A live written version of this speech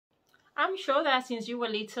I'm sure that since you were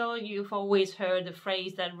little, you've always heard the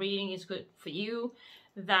phrase that reading is good for you,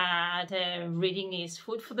 that reading is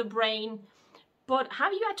food for the brain. But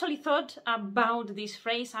have you actually thought about this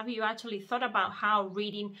phrase? Have you actually thought about how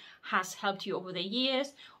reading has helped you over the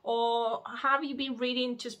years? Or have you been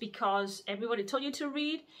reading just because everybody told you to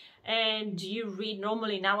read? And do you read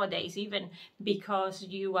normally nowadays, even because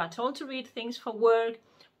you are told to read things for work,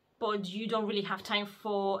 but you don't really have time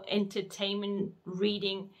for entertainment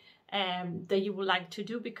reading that you would like to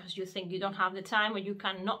do because you think you don't have the time, or you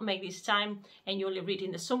cannot make this time and you only read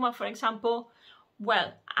in the summer, for example?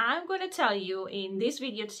 Well, I'm going to tell you in this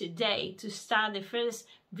video today, to start the first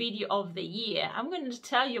video of the year, I'm going to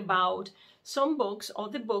tell you about some books, or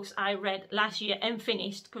the books I read last year and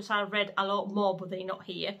finished, because I read a lot more but they're not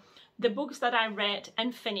here. The books that I read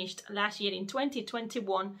and finished last year in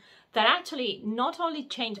 2021 that actually not only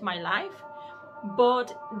changed my life,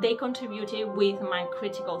 but they contributed with my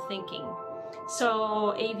critical thinking. So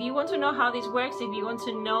if you want to know how this works, if you want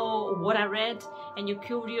to know what I read and you're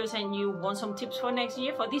curious and you want some tips for next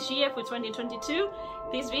year, for this year, for 2022,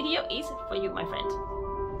 this video is for you, my friend.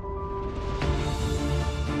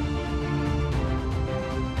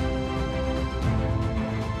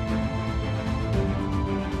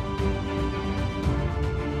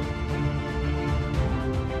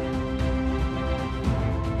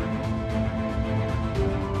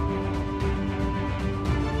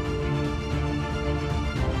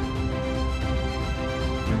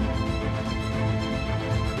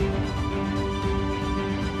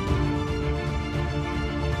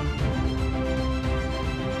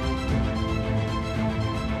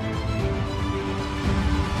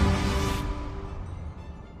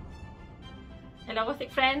 Hello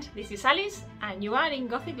Gothic friend, this is Alice and you are in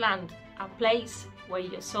Gothic Land, a place where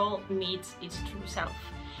your soul meets its true self.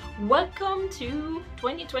 Welcome to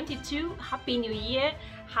 2022, Happy New Year,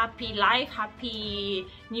 happy life, happy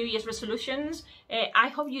New Year's resolutions. I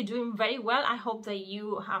hope you're doing very well. I hope that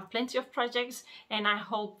you have plenty of projects, and I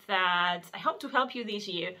hope to help you this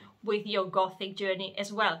year with your Gothic journey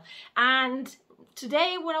as well. And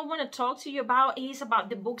today what I want to talk to you about is about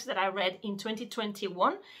the books that I read in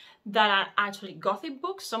 2021 that are actually Gothic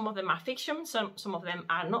books. Some of them are fiction, some of them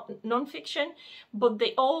are not non-fiction, but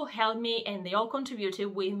they all helped me and they all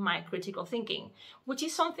contributed with my critical thinking, which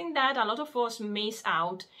is something that a lot of us miss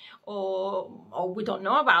out or we don't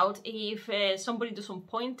know about. If somebody doesn't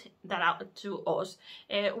point that out to us,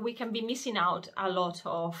 we can be missing out a lot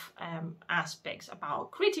of aspects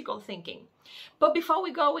about critical thinking. But before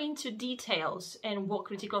we go into details and what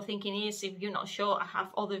critical thinking is, if you're not sure, I have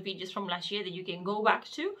other videos from last year that you can go back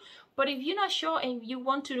to. But if you're not sure and you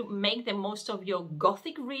want to make the most of your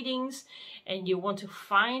Gothic readings and you want to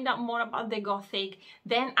find out more about the Gothic,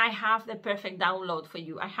 then I have the perfect download for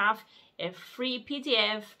you. I have a free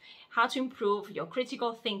PDF, how to improve your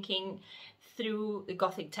critical thinking through the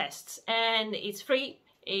Gothic tests. And it's free.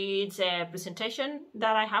 It's a presentation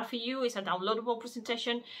that I have for you. It's a downloadable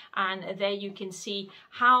presentation, and there you can see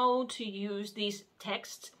how to use these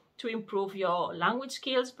texts to improve your language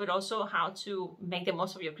skills, but also how to make the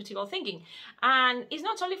most of your critical thinking. And it's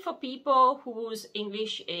not only for people whose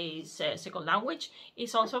English is a second language,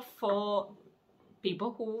 it's also for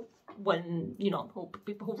people who,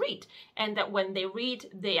 people who read, and that when they read,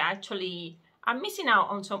 they actually are missing out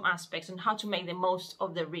on some aspects on how to make the most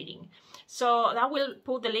of the reading. So that will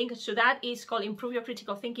put the link to that. It's called Improve Your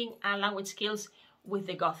Critical Thinking and Language Skills with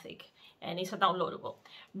the Gothic, and it's a downloadable.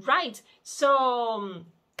 Right, so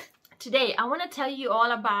today I want to tell you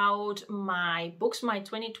all about my books, my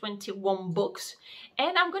 2021 books,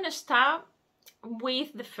 and I'm going to start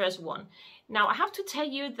with the first one. Now I have to tell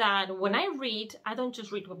you that when I read, I don't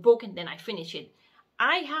just read a book and then I finish it.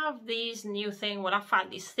 I have this new thing, I've had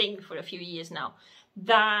this thing for a few years now,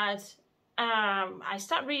 that I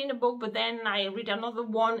start reading a book, but then I read another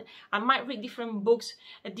one. I might read different books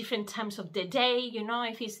at different times of the day. You know,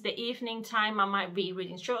 if it's the evening time, I might be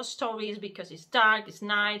reading short stories because it's dark, it's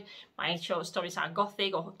night. My short stories are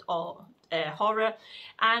Gothic or horror.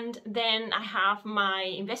 And then I have my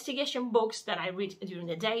investigation books that I read during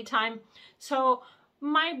the daytime. So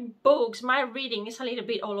my books, my reading is a little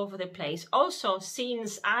bit all over the place. Also,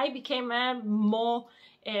 since I became a more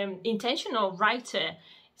intentional writer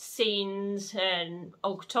since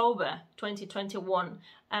October 2021,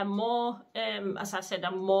 as I said,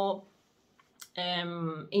 I'm more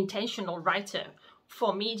intentional writer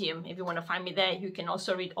for Medium. If you want to find me there, you can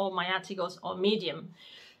also read all my articles on Medium.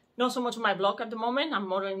 Not so much on my blog at the moment. I'm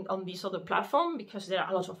more on this other platform because there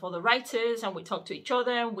are a lot of other writers and we talk to each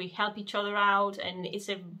other, we help each other out, and it's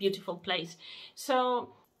a beautiful place.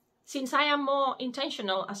 So since I am more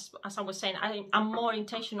intentional, as I was saying, I'm more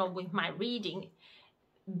intentional with my reading,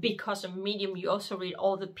 because of Medium you also read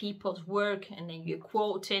other people's work and then you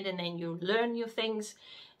quote it and then you learn new things.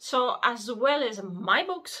 So as well as my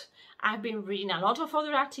books, I've been reading a lot of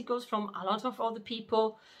other articles from a lot of other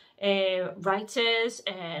people, writers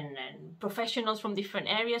and professionals from different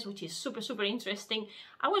areas, which is super interesting.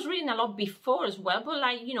 I was reading a lot before as well, but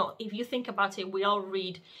like, you know, if you think about it, we all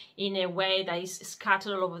read in a way that is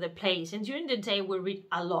scattered all over the place, and during the day we read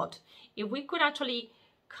a lot. If we could actually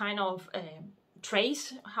kind of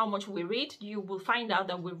trace how much we read, you will find out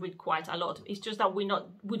that we read quite a lot. It's just that we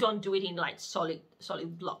don't do it in like solid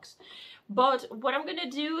blocks. But what I'm gonna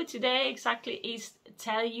do today exactly is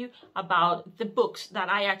tell you about the books that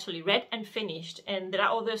I actually read and finished, and there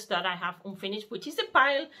are others that I have unfinished, which is the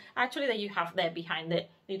pile actually that you have there behind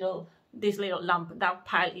this little lamp. That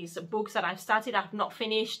pile is books that I've started, I've not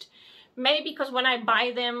finished. Maybe because when I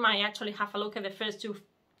buy them, I actually have a look at the first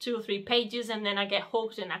two or three pages and then I get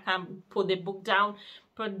hooked and I can't put the book down.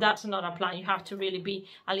 But that's not a plan. You have to really be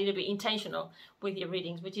a little bit intentional with your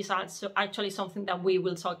readings, which is also actually something that we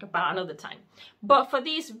will talk about another time. But for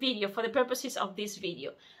this video, for the purposes of this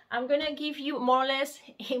video, I'm gonna give you more or less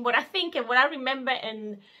what I think and what I remember,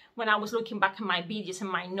 and when I was looking back at my videos and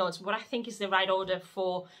my notes, what I think is the right order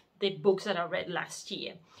for the books that I read last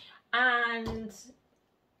year. And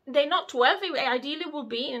they're not 12, ideally would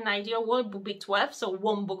be, in an ideal world would be 12, so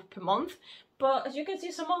one book per month. But as you can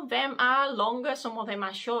see, some of them are longer, some of them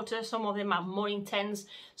are shorter, some of them are more intense,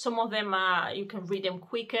 some of them are, you can read them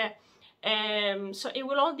quicker. So it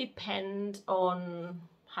will all depend on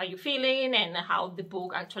how you're feeling and how the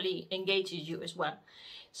book actually engages you as well.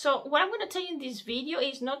 So what I'm going to tell you in this video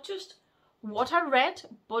is not just what I read,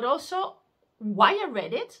 but also why I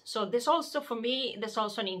read it. So there's also, for me, there's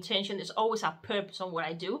also an intention, there's always a purpose on what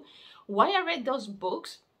I do, why I read those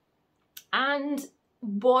books, and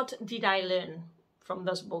what did I learn from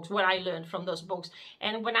those books, what I learned from those books.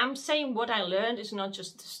 And when I'm saying what I learned, it's not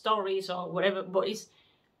just stories or whatever, but it's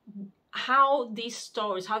how these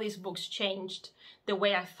stories, how these books changed the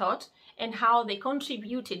way I thought and how they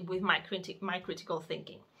contributed with my critical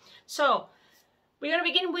thinking. So we're going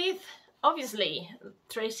to begin with, obviously,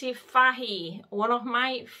 Tracy Fahey, one of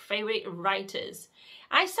my favorite writers.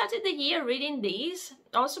 I started the year reading these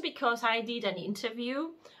also because I did an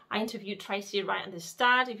interview. I interviewed Tracy right at the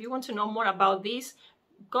start. If you want to know more about this,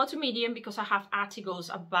 go to Medium, because I have articles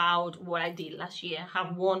about what I did last year. I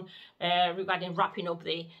have one regarding wrapping up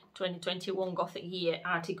the 2021 Gothic year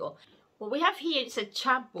article. What we have here is a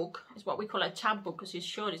chapbook. It's what we call a chapbook because it's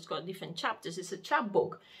short, it's got different chapters. It's a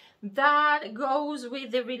chapbook that goes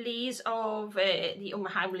with the release of the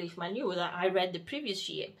Unheimlich Manual that I read the previous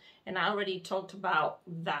year. And I already talked about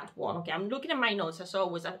that one. Okay, I'm looking at my notes as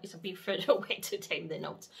always. It's a bit further away to take the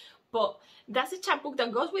notes. But that's a chapbook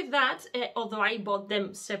that goes with that, although I bought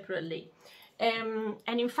them separately. And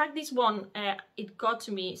in fact, this one, it got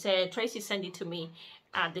to me, Tracy sent it to me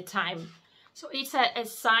at the time. So it's a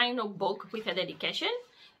signed book with a dedication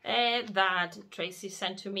that Tracy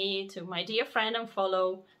sent to me, to my dear friend and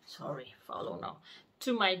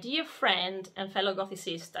to my dear friend and fellow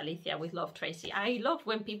Gothicist, Alicia, with love, Tracy. I love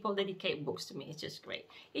when people dedicate books to me. It's just great.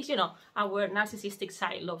 It's, you know, our narcissistic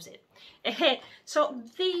side loves it. So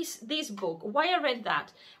this book, why I read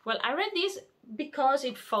that? Well, I read this because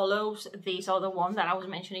it follows this other one that I was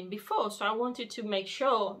mentioning before. So I wanted to make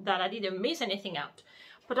sure that I didn't miss anything out.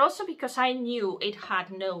 But also because I knew it had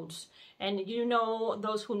notes. And you know,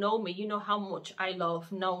 those who know me, you know how much I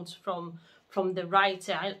love notes from the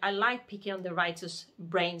writer. I like picking on the writer's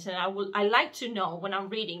brains, and I like to know when I'm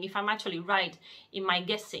reading if I'm actually right in my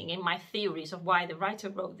guessing, in my theories of why the writer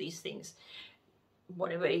wrote these things,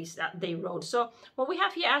 whatever it is that they wrote. So what we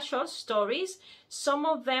have here are short stories. Some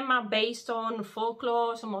of them are based on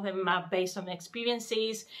folklore, some of them are based on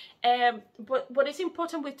experiences. But what is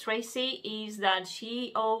important with Tracy is that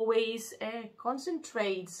she always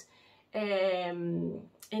concentrates in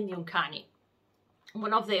the uncanny.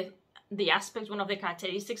 One of the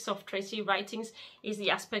characteristics of Tracy writings is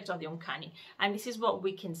the aspect of the uncanny, and this is what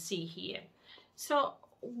we can see here. So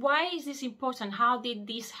why is this important? How did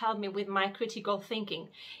this help me with my critical thinking?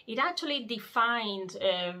 It actually defined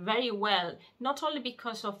very well, not only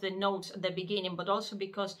because of the notes at the beginning, but also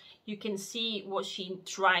because you can see what she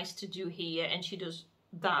tries to do here, and she does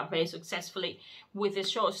that very successfully with the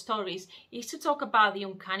short stories, is to talk about the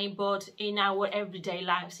uncanny, but in our everyday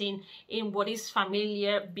lives, in what is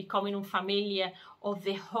familiar, becoming unfamiliar, of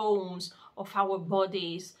the homes, of our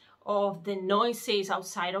bodies, of the noises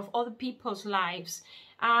outside of other people's lives.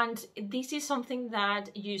 And this is something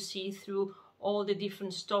that you see through all the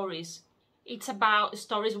different stories. It's about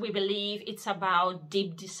stories we believe, it's about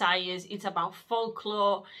deep desires, it's about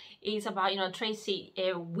folklore, it's about, you know, Tracy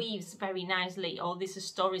weaves very nicely all these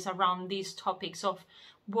stories around these topics of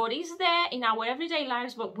what is there in our everyday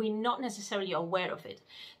lives, but we're not necessarily aware of it.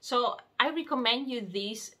 So I recommend you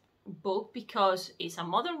this book because it's a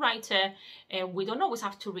modern writer, and we don't always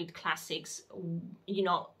have to read classics. You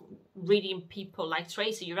know, reading people like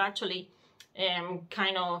Tracy, you're actually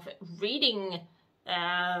kind of reading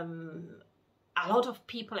a lot of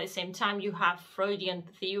people at the same time. You have Freudian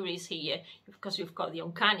theories here because you've got the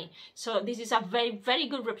uncanny. So this is a very, very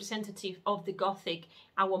good representative of the Gothic,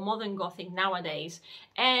 our modern Gothic nowadays,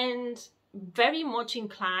 and very much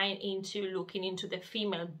inclined into looking into the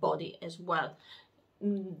female body as well.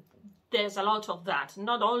 There's a lot of that,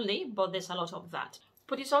 not only, but there's a lot of that.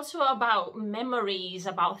 But it's also about memories,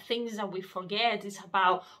 about things that we forget. It's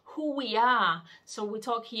about who we are. So we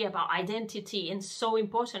talk here about identity, and so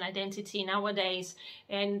important identity nowadays.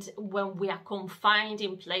 And when we are confined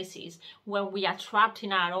in places, when we are trapped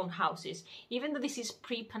in our own houses, even though this is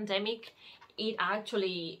pre-pandemic, it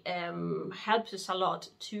actually helps us a lot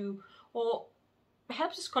to, or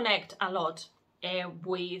helps us connect a lot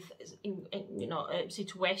with, you know,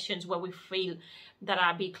 situations where we feel that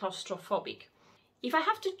are a bit claustrophobic. If I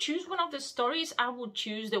have to choose one of the stories, I would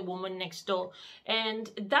choose The Woman Next Door.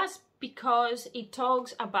 And that's because it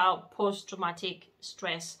talks about post-traumatic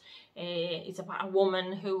stress. It's about a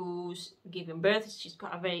woman who's giving birth. She's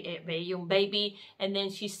got a very young baby. And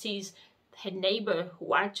then she sees her neighbor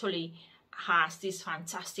who actually has this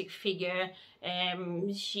fantastic figure.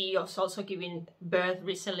 She was also giving birth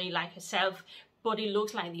recently like herself. But it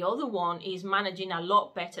looks like the other one is managing a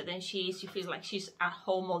lot better than she is. She feels like she's at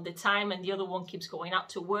home all the time, and the other one keeps going out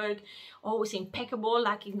to work, always impeccable,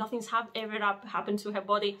 like if nothing's ever happened to her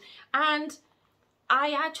body. And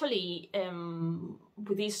I actually,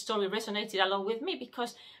 with this story, resonated a lot with me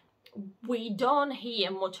because we don't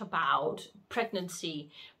hear much about pregnancy.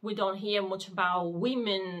 We don't hear much about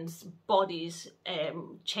women's bodies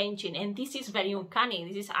changing, and this is very uncanny.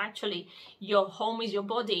 This is actually, your home is your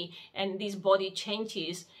body, and this body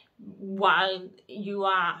changes while you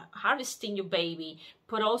are harvesting your baby,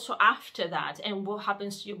 but also after that, and what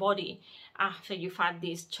happens to your body after you've had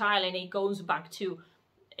this child and it goes back to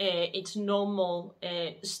its normal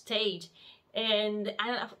state. And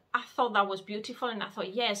I thought that was beautiful, and I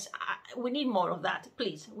thought, yes, we need more of that,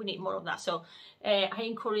 please, we need more of that. So I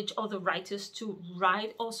encourage other writers to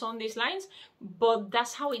write also on these lines, but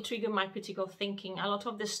that's how it triggered my critical thinking. A lot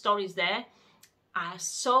of the stories there are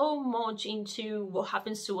so much into what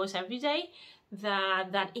happens to us every day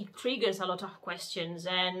that it triggers a lot of questions,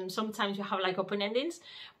 and sometimes you have like open endings,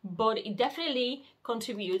 but it definitely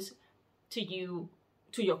contributes to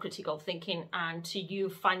your critical thinking and to you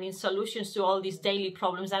finding solutions to all these daily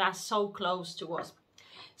problems that are so close to us.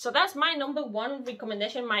 So that's my number one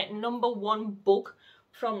recommendation, my number one book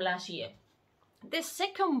from last year. The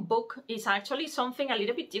second book is actually something a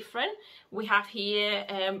little bit different. We have here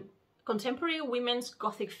Contemporary Women's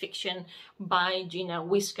Gothic Fiction by Gina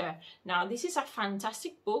Whisker. Now, this is a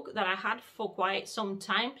fantastic book that I had for quite some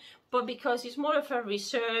time, but because it's more of a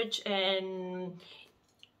research and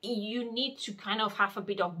you need to kind of have a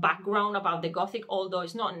bit of background about the Gothic, although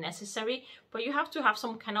it's not necessary, but you have to have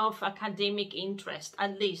some kind of academic interest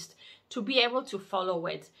at least to be able to follow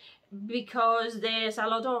it, because there are a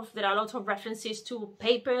lot of references to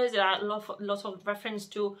papers, there are lots of reference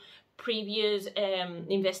to previous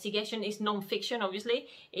investigation. It's non-fiction, obviously.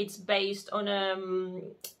 It's based on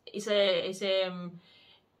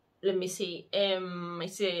let me see,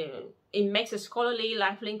 it makes a scholarly,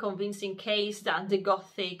 lively, convincing case that the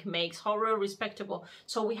Gothic makes horror respectable.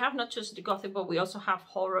 So we have not just the Gothic, but we also have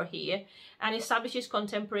horror here, and establishes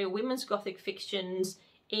contemporary women's Gothic fictions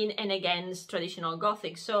in and against traditional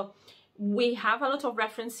Gothic. So we have a lot of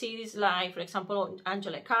references, like, for example,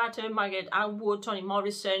 Angela Carter, Margaret Atwood, Toni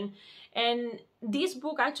Morrison. And this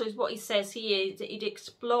book actually is what it says here. It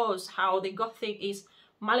explores how the Gothic is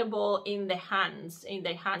malleable in the hands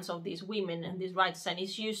of these women and these writers, and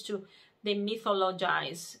it's used to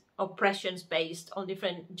mythologize oppressions based on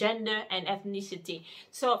different gender and ethnicity.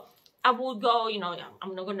 So I will go, you know,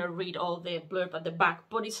 I'm not going to read all the blurb at the back,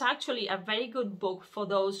 but it's actually a very good book for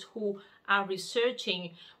those who are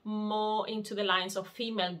researching more into the lines of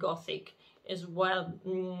female Gothic as well,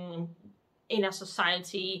 in a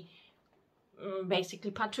society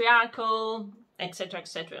basically patriarchal, etc.,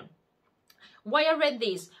 etc. Why I read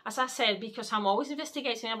this? As I said, because I'm always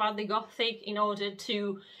investigating about the Gothic in order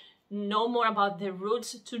to know more about the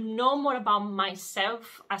roots, to know more about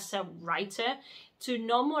myself as a writer, to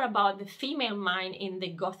know more about the female mind in the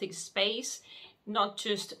Gothic space, not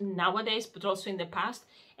just nowadays, but also in the past.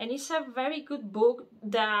 And it's a very good book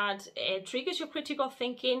that triggers your critical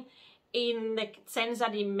thinking in the sense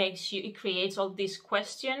that it creates all these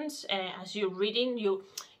questions. As you're reading,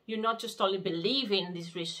 you're not just only believing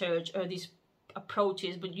this research or these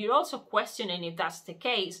approaches, but you're also questioning if that's the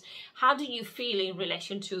case. How do you feel in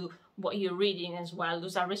relation to what you're reading as well?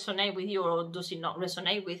 Does that resonate with you, or does it not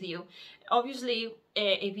resonate with you? Obviously,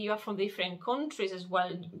 if you are from different countries as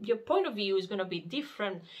well, your point of view is going to be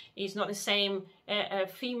different. It's not the same a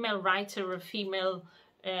female writer or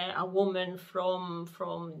a woman from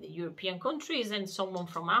the European countries and someone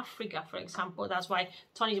from Africa, for example. That's why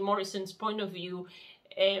Toni Morrison's point of view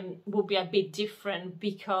will be a bit different,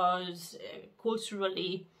 because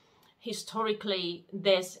culturally, historically,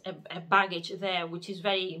 there's a baggage there, which is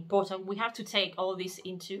very important. We have to take this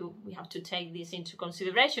into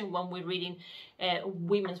consideration when we're reading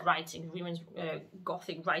women's writings, women's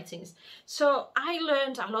Gothic writings. So I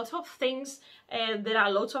learned a lot of things. There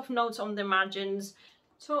are lots of notes on the margins.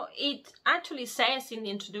 So it actually says in the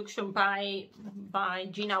introduction by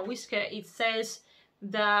Gina Whisker, it says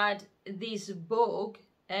that this book,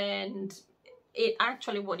 and it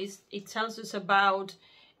actually it tells us about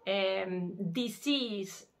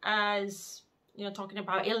disease as, talking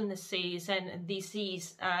about illnesses and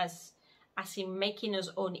disease as in making us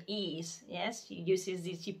unease. Yes, she uses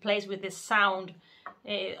this, she plays with the sound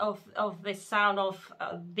of the sound of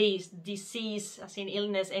this disease as in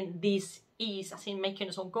illness, and this ease as in making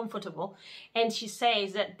us uncomfortable. And she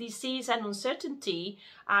says that disease and uncertainty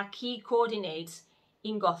are key coordinates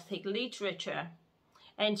in Gothic literature.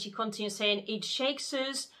 And she continues saying, it shakes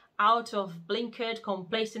us out of blinkered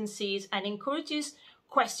complacencies and encourages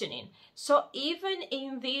questioning. So even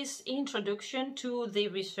in this introduction to the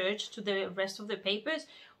research, to the rest of the papers,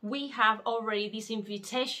 we have already this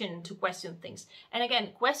invitation to question things. And again,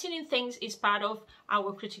 questioning things is part of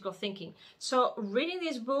our critical thinking. So reading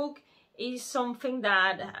this book is something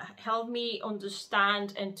that helped me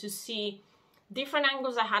understand and to see different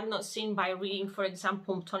angles I had not seen by reading, for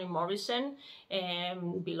example, Toni Morrison,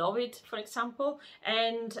 Beloved, for example.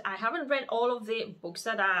 And I haven't read all of the books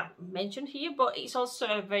that are mentioned here, but it's also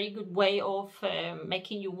a very good way of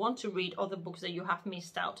making you want to read other books that you have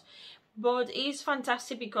missed out. But it's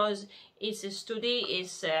fantastic because it's a study,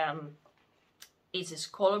 it's a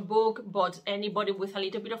scholar book, but anybody with a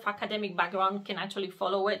little bit of academic background can actually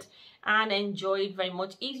follow it and enjoy it very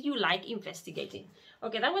much if you like investigating.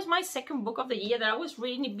 Okay, that was my second book of the year that I was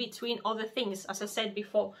reading between other things. As I said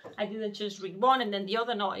before, I didn't just read one and then the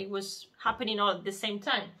other. No, it was happening all at the same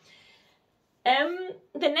time. The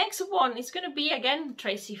next one is going to be, again,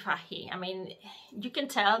 Tracy Fahey. I mean, you can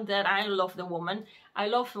tell that I love the woman. I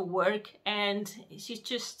love her work, and she's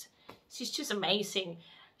just amazing.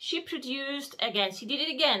 She produced, again, she did it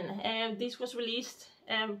again. This was released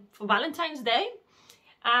for Valentine's Day,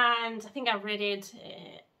 and I think I read it.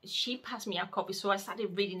 She passed me a copy, so I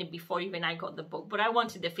started reading it before even I got the book, but I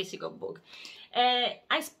wanted the physical book.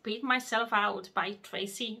 I Spit Myself Out by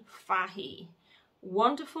Tracy Fahey.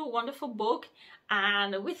 Wonderful, wonderful book,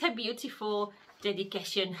 and with a beautiful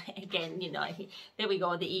dedication. Again, there we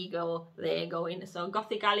go, the ego there going. So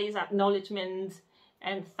Gothic Alley's acknowledgement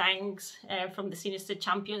and thanks from the Sinister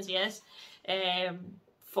Champions, yes.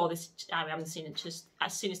 For this, I haven't seen it just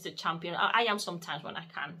as Sinister Champion. I am sometimes when I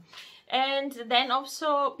can. And then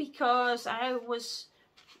also because I was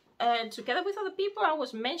together with other people, I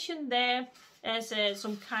was mentioned there as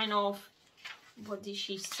some kind of, what did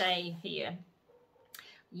she say here?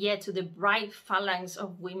 Yeah, to the bright phalanx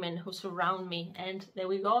of women who surround me. And there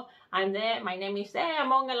we go, I'm there, my name is there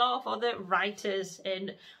among a lot of other writers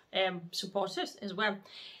and supporters as well.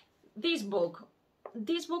 This book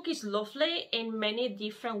is lovely in many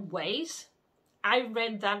different ways. I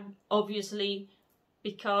read that obviously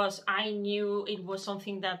because I knew it was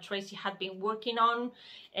something that Tracy had been working on.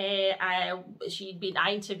 I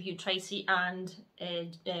interviewed Tracy and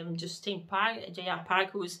Justine Park, J.R. Park,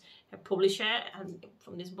 who's a publisher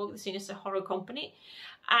from this book, The Sinister Horror Company.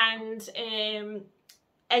 And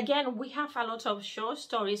again, we have a lot of short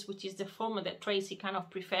stories, which is the format that Tracy kind of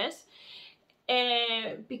prefers.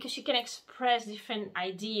 Because she can express different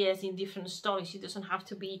ideas in different stories. She doesn't have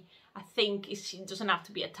to be, she doesn't have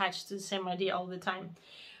to be attached to the same idea all the time.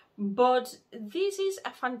 But this is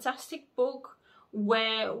a fantastic book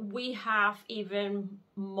where we have even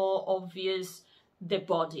more obvious the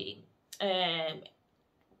body.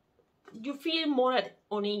 You feel more at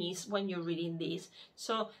unease when you're reading this.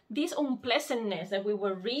 So this unpleasantness that we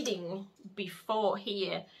were reading before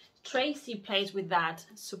here, Tracy plays with that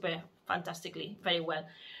super fantastically, very well.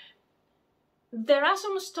 There are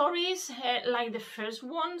some stories like the first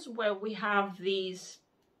ones where we have these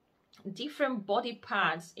different body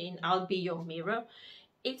parts in I'll Be Your Mirror.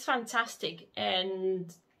 It's fantastic,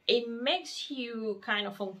 and it makes you kind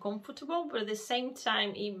of uncomfortable, but at the same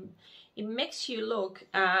time it makes you look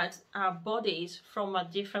at our bodies from a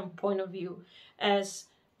different point of view, as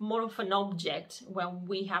more of an object when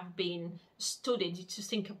we have been studied to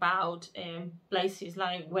think about places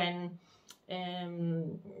like when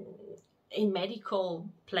in medical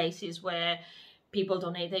places where people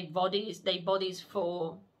donate their bodies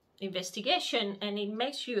for investigation, and it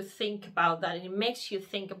makes you think about that. And it makes you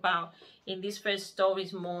think about, in these first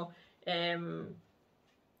stories, more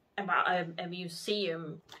about a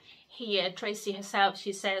museum. Here, Tracy herself,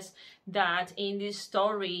 she says that in this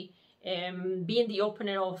story, being the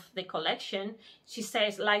opener of the collection, she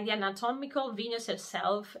says, like the anatomical Venus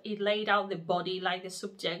herself, it laid out the body like the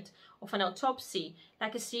subject of an autopsy,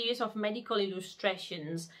 like a series of medical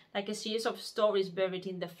illustrations, like a series of stories buried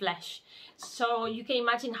in the flesh. So you can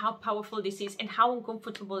imagine how powerful this is and how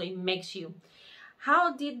uncomfortable it makes you.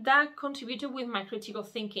 How did that contribute with my critical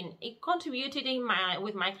thinking? It contributed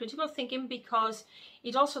with my critical thinking because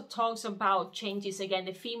it also talks about changes, again,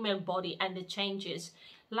 the female body and the changes,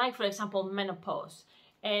 like, for example, menopause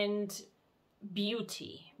and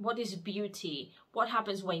beauty. What is beauty? What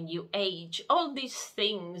happens when you age? All these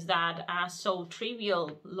things that are so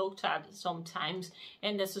trivial looked at sometimes,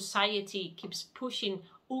 and the society keeps pushing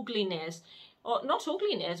ugliness, or not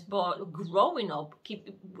ugliness, but growing up.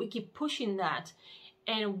 We keep pushing that,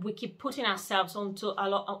 and we keep putting ourselves under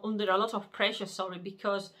a lot of pressure,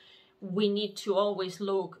 because we need to always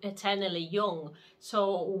look eternally young.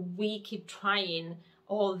 So we keep trying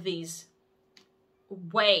all these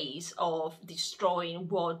ways of destroying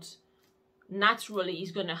what naturally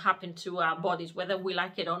is going to happen to our bodies, whether we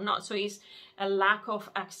like it or not. So it's a lack of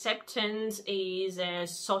acceptance, is a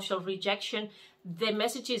social rejection. The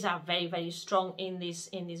messages are very, very strong in this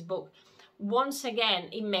book. Once again,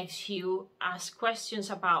 it makes you ask questions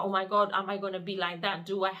about, oh my God, am I going to be like that?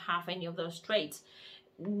 Do I have any of those traits?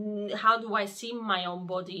 How do I see my own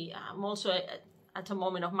body? I'm also at a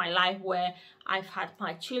moment of my life where I've had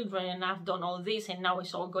my children and I've done all this, and now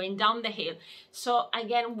it's all going down the hill. So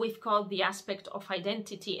again, we've got the aspect of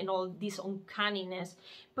identity and all this uncanniness.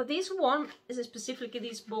 But this one, specifically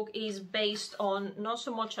this book, is based on, not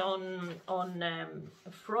so much on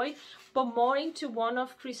Freud, but more into one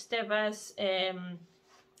of Kristeva's,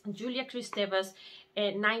 Julia Kristeva's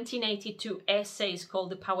 1982 essays called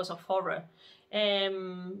The Powers of Horror.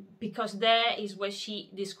 Because there is where she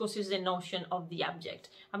discusses the notion of the abject.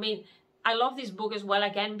 I mean, I love this book as well,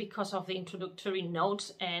 again, because of the introductory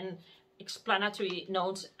notes and explanatory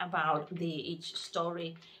notes about each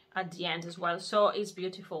story at the end as well. So it's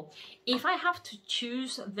beautiful. If I have to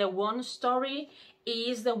choose the one story,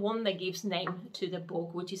 is the one that gives name to the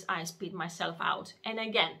book, which is I Spit Myself Out. And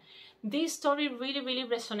again, this story really, really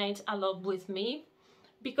resonates a lot with me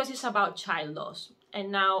because it's about child loss.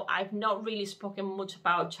 And now I've not really spoken much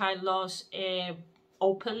about child loss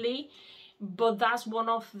openly, but that's one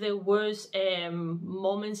of the worst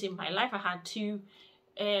moments in my life. I had two,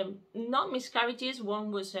 not miscarriages.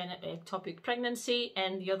 One was an ectopic pregnancy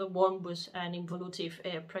and the other one was an involutive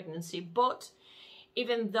pregnancy. But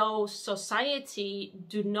even though society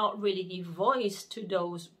do not really give voice to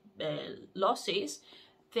those losses,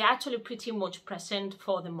 they're actually pretty much present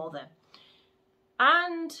for the mother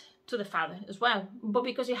and to the father as well. But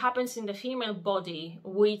because it happens in the female body,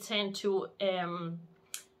 we tend to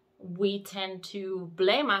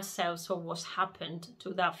blame ourselves for what's happened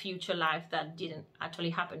to that future life that didn't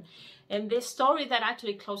actually happen. And the story that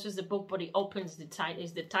actually closes the book, but it opens the title,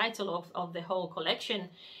 is the title of the whole collection.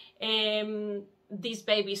 This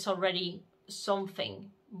baby is already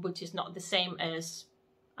something, which is not the same as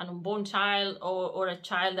an unborn child or a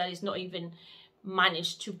child that is not even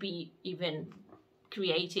managed to be even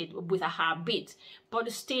created with a heartbeat, but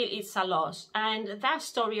still it's a loss. And that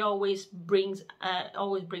story always brings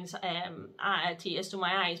tears to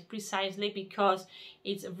my eyes, precisely because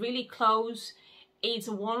it's really close. It's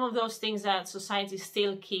one of those things that society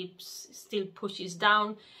still pushes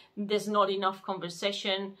down. There's not enough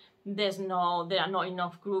conversation. There are not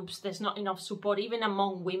enough groups. There's not enough support, even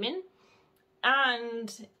among women.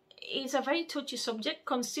 And it's a very touchy subject,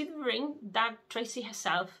 considering that Tracy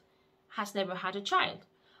herself has never had a child,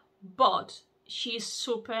 but she is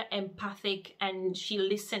super empathic and she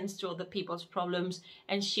listens to other people's problems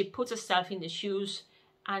and she puts herself in the shoes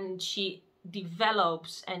and she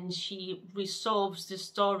develops and she resolves the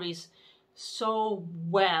stories so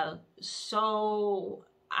well, so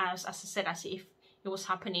as I said, as if it was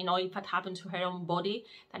happening or if it happened to her own body.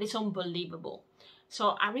 That is unbelievable.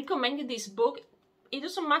 So I recommend you this book. It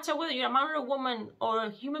doesn't matter whether you're a man or a woman or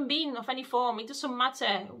a human being of any form. It doesn't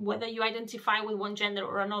matter whether you identify with one gender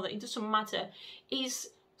or another. It doesn't matter. It's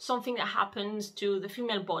something that happens to the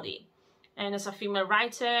female body. And as a female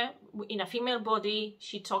writer, in a female body,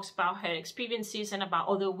 she talks about her experiences and about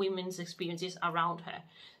other women's experiences around her.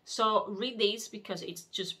 So read this because it's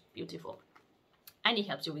just beautiful. And it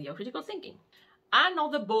helps you with your critical thinking.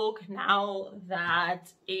 Another book now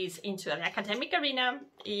that is into the academic arena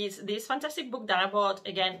is this fantastic book that I bought,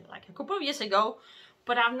 again, like a couple of years ago.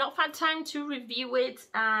 But I've not had time to review it,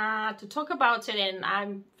 to talk about it,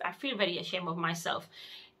 and I feel very ashamed of myself.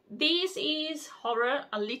 This is Horror,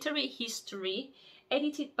 a Literary History,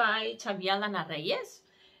 edited by Xavier Lana Reyes,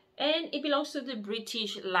 and it belongs to the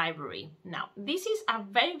British Library. Now, this is a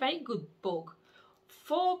very, very good book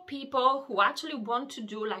for people who actually want to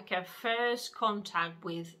do like a first contact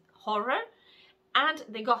with horror and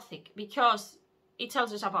the Gothic, because it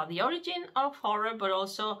tells us about the origin of horror, but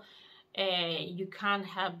also you can't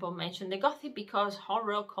help but mention the Gothic because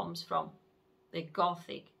horror comes from the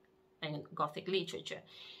Gothic and Gothic literature.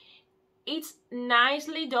 It's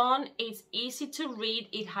nicely done, it's easy to read,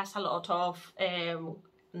 it has a lot of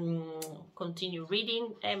continue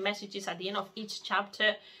reading messages at the end of each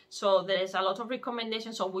chapter, so there is a lot of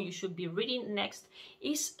recommendations on what you should be reading next.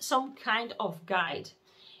 Is some kind of guide.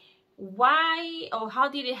 Why or how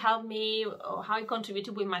did it help me, or how it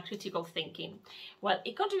contributed with my critical thinking? Well,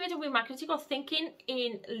 it contributed with my critical thinking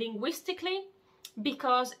in linguistically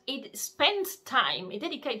because it spends time, it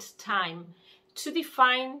dedicates time to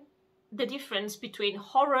define the difference between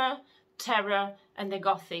horror, terror and the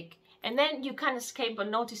Gothic. And then you can't escape but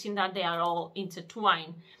noticing that they are all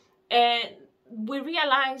intertwined. We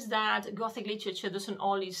realize that Gothic literature doesn't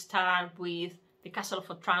always start with the Castle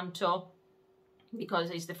of Otranto, because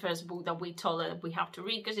it's the first book that we told that we have to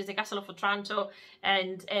read, because it's the Castle of Otranto,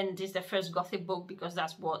 and it's the first Gothic book because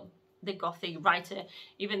that's what the Gothic writer,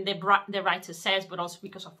 even the writer says, but also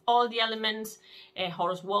because of all the elements,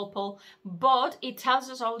 Horace Walpole. But it tells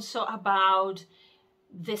us also about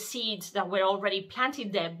the seeds that were already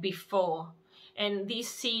planted there before, and these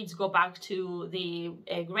seeds go back to the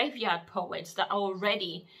graveyard poets that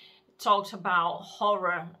already talked about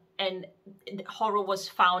horror, and horror was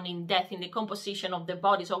found in death, in the composition of the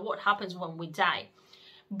body, so what happens when we die.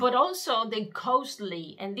 But also the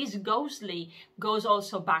ghostly, and this ghostly goes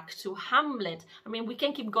also back to Hamlet. I mean, we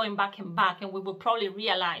can keep going back and back, and we will probably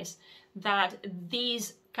realize that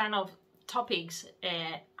these kind of topics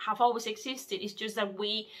have always existed. It's just that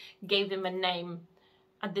we gave them a name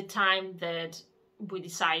at the time that we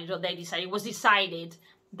decided, or they decided, it was decided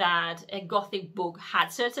that a Gothic book had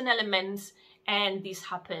certain elements, and this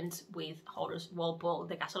happened with Horace Walpole,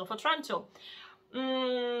 The Castle of Otranto.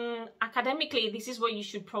 Academically, this is what you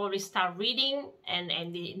should probably start reading, and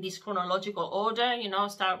in this chronological order, you know,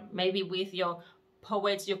 start maybe with your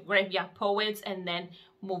poets, your graveyard poets, and then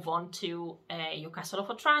move on to your Castle of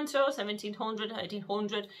Otranto, 1700,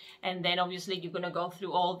 1800, and then obviously you're going to go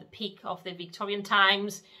through all the peak of the Victorian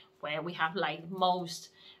times, where we have like most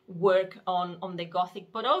work on the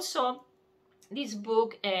Gothic. But also this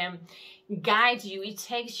book guides you, it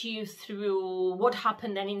takes you through what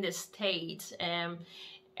happened then in the States,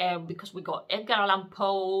 because we got Edgar Allan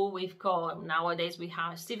Poe, we've got, nowadays we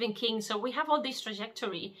have Stephen King, so we have all this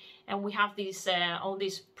trajectory, and we have this all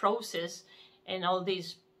this process, and all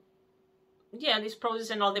this, this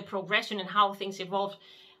process and all the progression and how things evolved.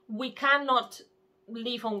 We cannot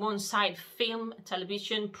leave on one side film,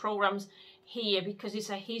 television, programs here, because it's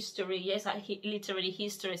a history, yes, a literary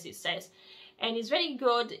history, as it says. And it's very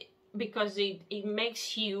good because it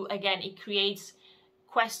makes you, again, it creates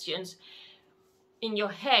questions in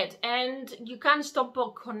your head, and you can't stop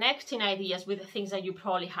but connecting ideas with the things that you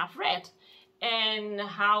probably have read, and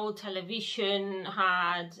how television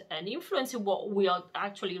had an influence in what we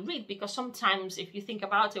actually read. Because sometimes, if you think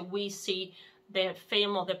about it, we see the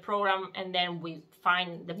film or the program, and then we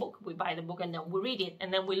find the book, we buy the book, and then we read it,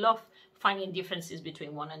 and then we love finding differences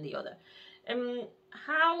between one and the other.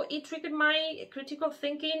 How it triggered my critical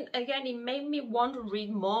thinking, again, it made me want to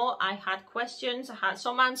read more. I had questions, I had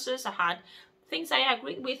some answers, I had things I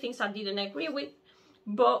agreed with, things I didn't agree with,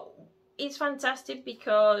 but it's fantastic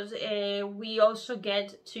because we also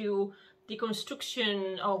get to the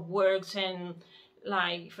construction of works, and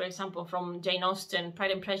like, for example, from Jane Austen,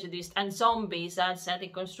 Pride and Prejudice and Zombies, that's the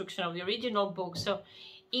construction of the original book. So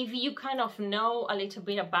if you kind of know a little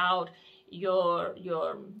bit about your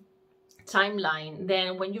timeline,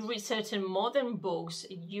 then when you read certain modern books,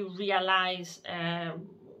 you realize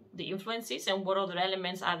the influences and what other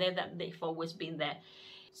elements are there that they've always been there.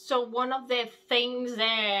 So one of the things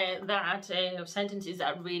there that sentences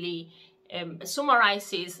that really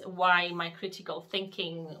summarizes why my critical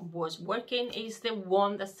thinking was working is the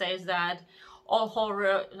one that says that all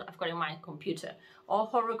horror, I've got it in my computer, all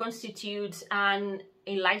horror constitutes an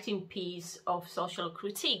enlightening piece of social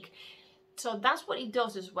critique. So that's what it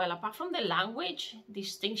does as well. Apart from the language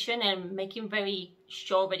distinction and making very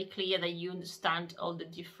sure, very clear that you understand all the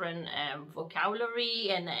different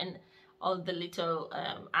vocabulary and all the little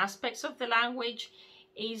aspects of the language,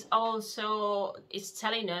 is also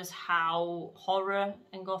telling us how horror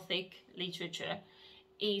and Gothic literature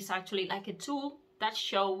is actually like a tool that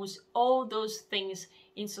shows all those things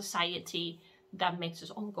in society that makes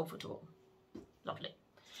us uncomfortable. Lovely.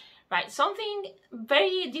 Right, something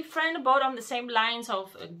very different but on the same lines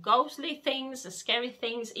of ghostly things, scary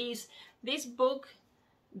things, is this book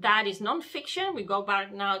that is non-fiction. We go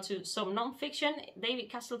back now to some non-fiction, David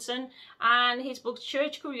Castleton, and his book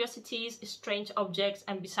Church Curiosities, Strange Objects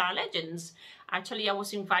and Bizarre Legends. Actually, I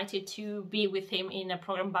was invited to be with him in a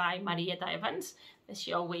program by Marietta Evans.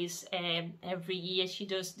 She always, every year, she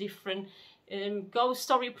does different ghost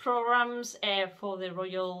story programs for the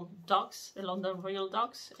Royal Dogs, the London Royal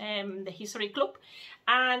Dogs, the History Club.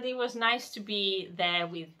 And it was nice to be there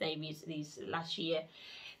with David this last year.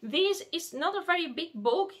 This is not a very big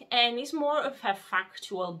book, and it's more of a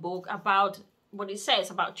factual book about what it says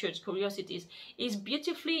about church curiosities. It's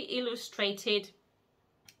beautifully illustrated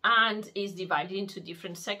and is divided into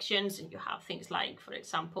different sections, and you have things like, for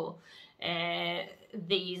example,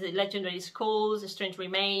 these legendary skulls, strange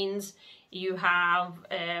remains. You have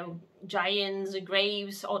giants,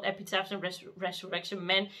 graves, odd epitaphs, and resurrection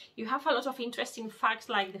men. You have a lot of interesting facts,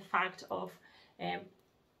 like the fact of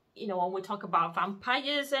you know, when we talk about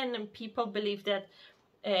vampires, and people believe that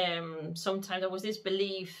sometimes there was this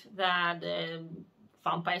belief that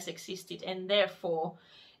vampires existed, and therefore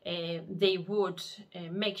they would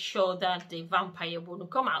make sure that the vampire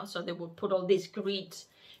wouldn't come out. So they would put all these grids,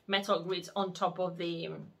 metal grids, on top of the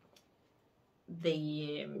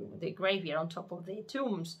graveyard, on top of the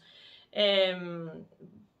tombs.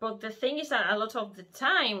 But the thing is that a lot of the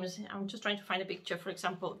times, I'm just trying to find a picture. For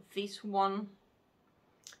example, this one.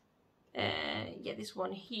 Yeah, this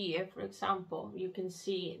one here, for example, you can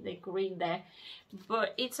see the green there,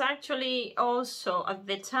 but it's actually also at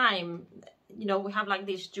the time, you know, we have like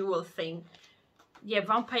this dual thing. Yeah,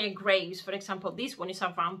 vampire graves, for example, this one is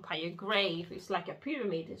a vampire grave. It's like a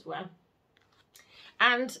pyramid as well.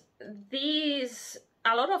 And these,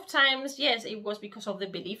 a lot of times, yes, it was because of the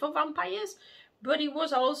belief of vampires, but it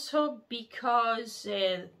was also because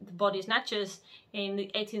the body snatchers in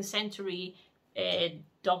the 18th century,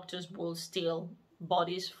 doctors will steal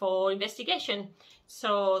bodies for investigation,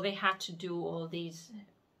 so they had to do all these,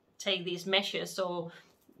 take these measures so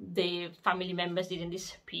the family members didn't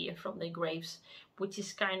disappear from their graves, which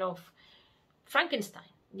is kind of Frankenstein.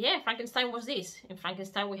 Yeah, Frankenstein was this. In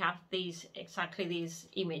Frankenstein we have this, exactly this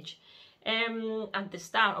image at the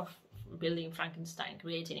start of building Frankenstein,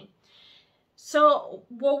 creating him. So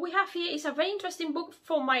what we have here is a very interesting book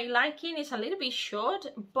for my liking. It's a little bit short,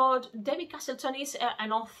 but David Castleton is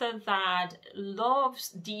an author that loves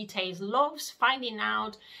details, loves finding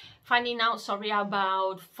out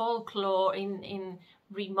about folklore in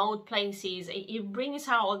remote places. It brings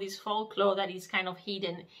out all this folklore that is kind of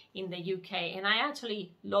hidden in the UK, and I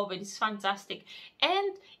actually love it. It's fantastic,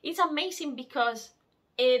 and it's amazing because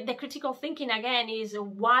the critical thinking again is,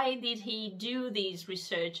 why did he do this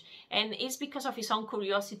research? And it's because of his own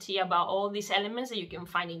curiosity about all these elements that you can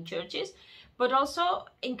find in churches, but also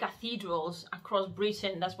in cathedrals across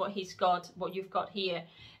Britain. That's what he's got, what you've got here.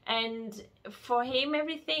 And for him,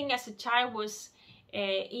 everything as a child was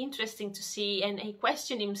interesting to see, and he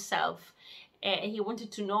questioned himself. He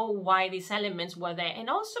wanted to know why these elements were there, and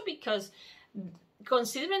also because,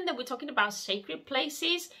 considering that we're talking about sacred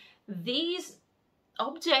places, these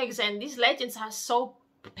objects and these legends are so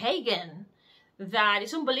pagan that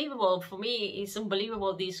it's unbelievable. For me, it's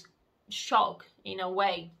unbelievable, this shock in a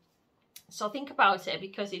way. So think about it,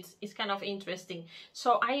 because it's kind of interesting.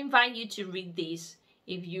 So I invite you to read this.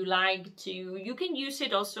 If you like to, you can use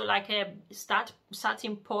it also like a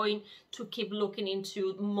starting point to keep looking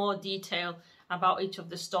into more detail about each of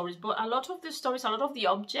the stories. But a lot of the stories, a lot of the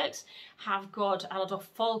objects have got a lot of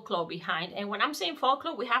folklore behind. And when I'm saying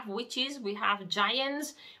folklore, we have witches, we have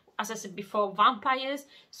giants, as I said before, vampires.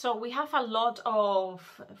 So we have a lot of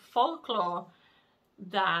folklore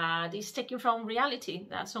that is taken from reality,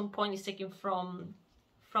 that at some point is taken from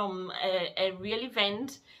a real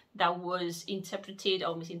event that was interpreted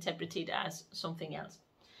or misinterpreted as something else.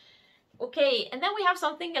 Okay, and then we have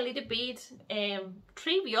something a little bit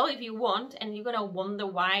trivial if you want, and you're gonna wonder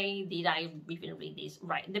why did I even read this.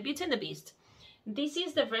 Right, The Beauty and the Beast. This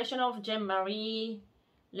is the version of Jean-Marie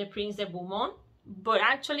Le Prince de Beaumont, but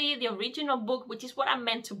actually the original book, which is what I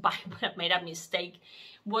meant to buy, but I made a mistake,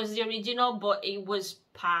 was the original, but it was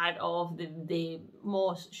part of the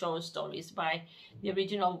more short stories by the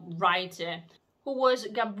original writer, who was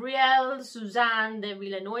Gabrielle Suzanne de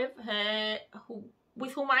Villeneuve,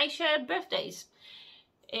 with whom I share birthdays.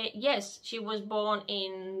 Yes, she was born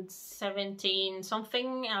in 17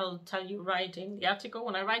 something, I'll tell you right in the article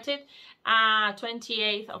when I write it,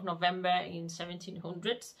 28th of November in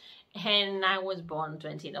 1700s, and I was born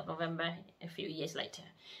 20th of November a few years later.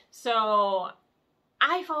 So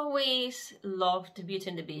I've always loved Beauty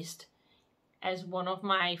and the Beast as one of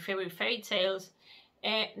my favorite fairy tales,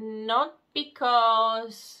 not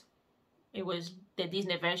because it was the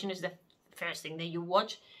Disney version is the first thing that you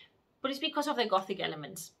watch, but it's because of the Gothic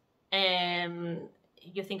elements.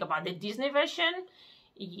 You think about the Disney version,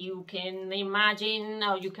 you can imagine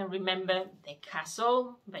or you can remember the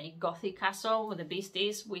castle, very Gothic castle where the beast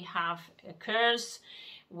is. We have a curse,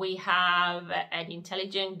 we have an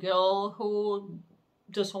intelligent girl who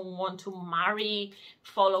doesn't want to marry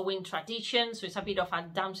following tradition, so it's a bit of a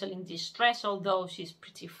damsel in distress, although she's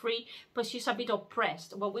pretty free, but she's a bit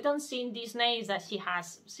oppressed. What we don't see in Disney is that she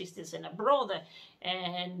has sisters and a brother,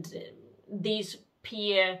 and this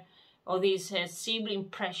peer or this sibling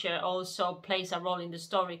pressure also plays a role in the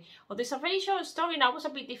story. Well, there's a very short story, and I was a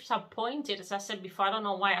bit disappointed. As I said before, I don't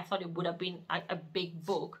know why I thought it would have been a big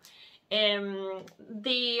book.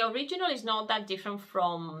 The original is not that different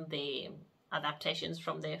from the adaptations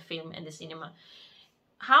from the film and the cinema.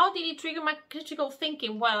 How did it trigger my critical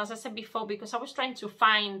thinking? Well, as I said before, because I was trying to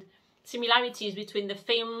find similarities between the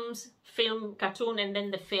film cartoon and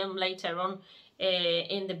then the film later on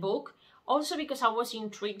in the book. Also because I was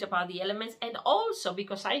intrigued about the elements, and also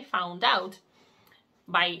because I found out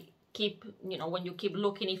by when you keep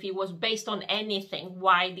looking if it was based on anything,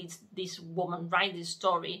 why did this woman write this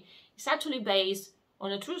story. It's actually based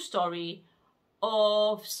on a true story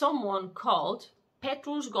of someone called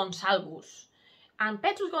Petrus Gonsalvus. And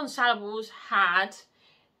Petrus Gonsalvus had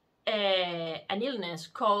an illness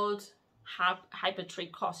called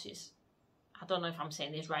hypertrichosis. I don't know if I'm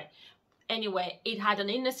saying this right. Anyway, it had an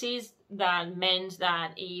illness that meant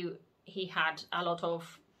that he had a lot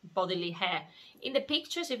of bodily hair. In the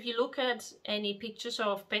pictures, if you look at any pictures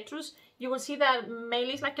of Petrus, you will see that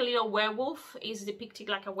mainly it's like a little werewolf, is depicted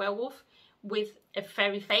like a werewolf with a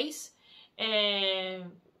fairy face. With a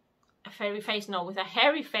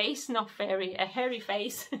hairy face, not fairy, a hairy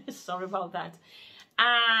face. Sorry about that.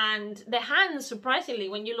 And the hands, surprisingly,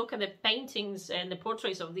 when you look at the paintings and the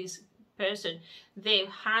portraits of this person, the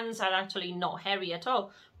hands are actually not hairy at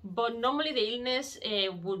all. But normally the illness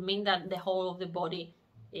would mean that the whole of the body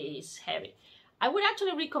is hairy. I would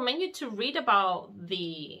actually recommend you to read about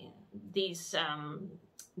the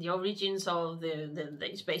origins of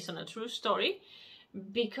it's based on a true story,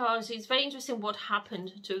 because it's very interesting what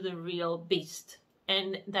happened to the real beast,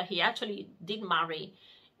 and that he actually did marry,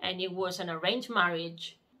 and it was an arranged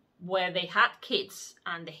marriage where they had kids,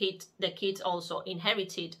 and the kids also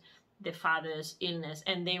inherited the father's illness,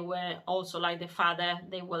 and they were also like the father,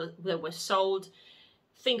 they were sold.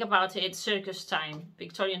 Think about it, circus time,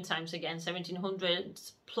 Victorian times again,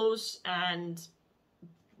 1700s plus, and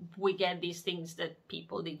we get these things that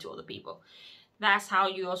people did to other people. That's how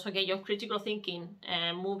you also get your critical thinking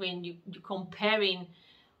moving. You're comparing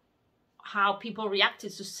how people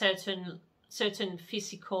reacted to certain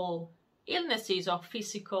physical illnesses or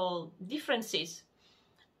physical differences,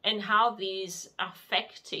 and how these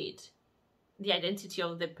affected the identity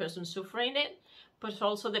of the person suffering it, but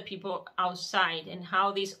also the people outside, and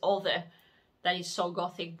how this other that is so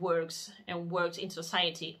Gothic works in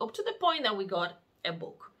society, up to the point that we got a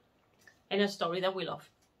book and a story that we love.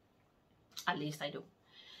 At least I do.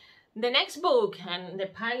 The next book, and the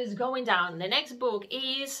pile is going down, the next book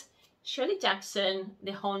is Shirley Jackson,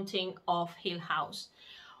 The Haunting of Hill House.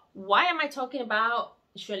 Why am I talking about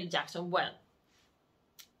Shirley Jackson? Well,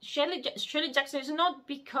 Shirley Jackson is not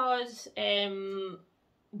because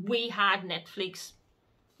we had Netflix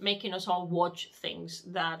making us all watch things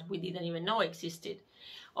that we didn't even know existed.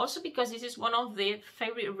 Also because this is one of the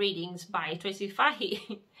favorite readings by Tracy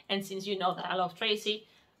Fahey. And since you know that I love Tracy,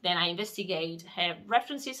 then I investigate her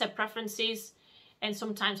references, her preferences, and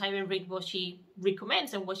sometimes I even read what she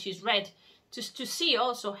recommends and what she's read, just to see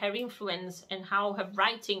also her influence and how her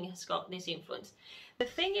writing has got this influence. The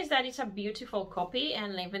thing is that it's a beautiful copy,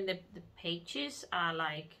 and even the pages are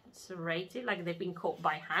like serrated, like they've been cut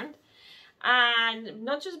by hand. And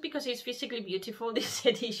not just because it's physically beautiful, this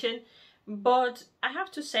edition, but I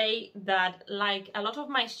have to say that, like a lot of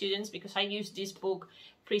my students, because I use this book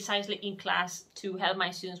precisely in class to help my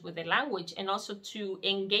students with their language and also to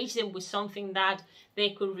engage them with something that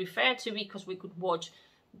they could refer to, because we could watch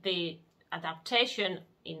the adaptation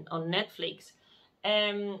on Netflix.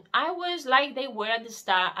 I was, like they were at the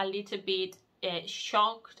start, a little bit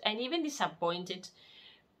shocked and even disappointed,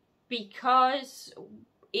 because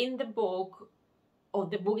in the book,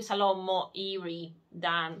 the book is a lot more eerie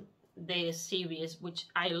than the series, which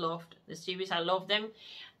I loved. The series, I love them.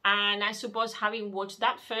 And I suppose having watched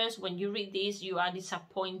that first, when you read this, you are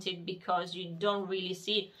disappointed because you don't really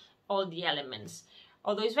see all the elements.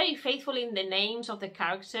 Although it's very faithful in the names of the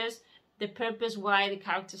characters, the purpose why the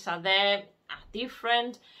characters are there are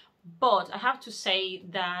different. But I have to say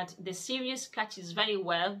that the series catches very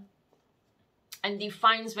well and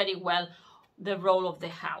defines very well the role of the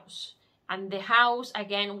house. And the house,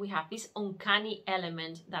 again, we have this uncanny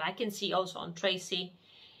element that I can see also on Tracy,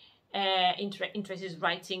 in Tracy's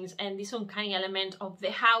writings, and this uncanny element of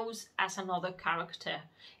the house as another character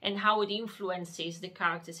and how it influences the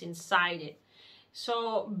characters inside it.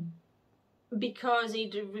 So, because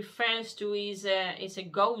it refers to it's a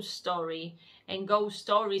ghost story, and ghost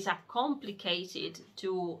stories are complicated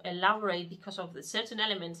to elaborate because of the certain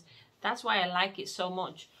elements. That's why I like it so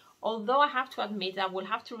much. Although I have to admit I will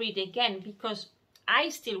have to read it again, because I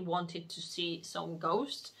still wanted to see some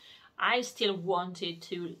ghosts. I still wanted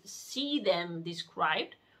to see them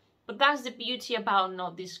described. But that's the beauty about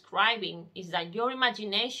not describing, is that your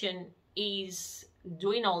imagination is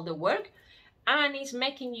doing all the work and it's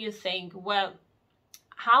making you think, well,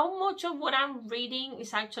 how much of what I'm reading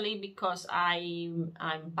is actually because I'm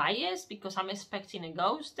biased, because I'm expecting a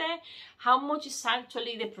ghost there? How much is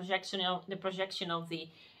actually the projection of the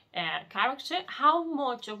character? How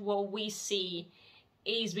much of what we see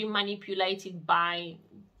is being manipulated by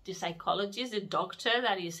the psychologist, the doctor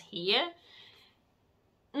that is here?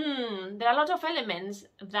 There are a lot of elements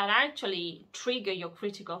that actually trigger your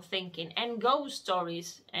critical thinking, and ghost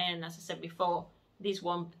stories, and as I said before, this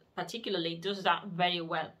one particularly does that very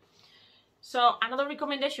well. So another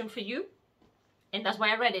recommendation for you, and that's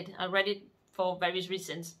why I read it. I read it for various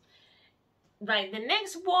reasons. Right, the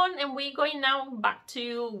next one, and we're going now back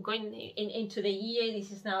to going into the year.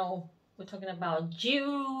 This is now, we're talking about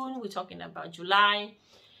June, we're talking about July.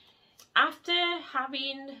 After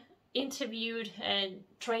having interviewed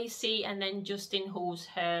Tracy and then Justin, who's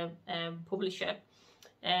her publisher,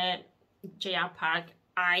 J.R. Park,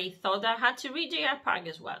 I thought I had to read J.R. Park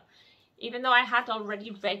as well. Even though I had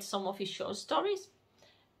already read some of his short stories,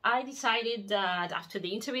 I decided that after the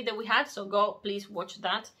interview that we had, so go, please watch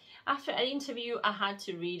that. After an interview, I had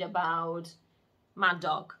to read about Mad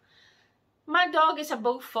Dog. Mad Dog is a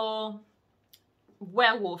book for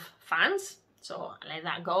werewolf fans, so I let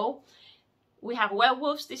that go. We have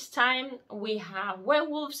werewolves this time. We have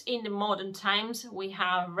werewolves in the modern times. We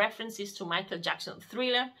have references to Michael Jackson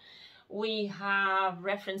Thriller. We have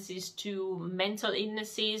references to mental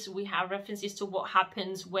illnesses. We have references to what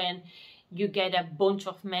happens when you get a bunch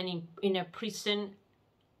of men in a prison.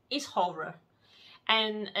 It's horror.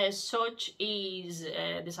 And as such is,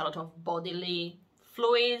 there's a lot of bodily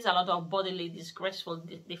fluids, a lot of bodily disgraceful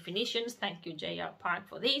definitions. Thank you, J.R. Park,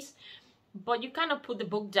 for this. But you cannot put the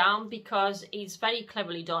book down because it's very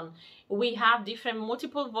cleverly done. We have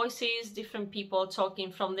multiple voices, different people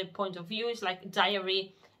talking from their point of view. It's like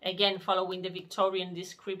diary, again, following the Victorian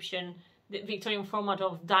description, the Victorian format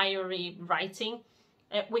of diary writing.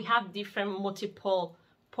 We have multiple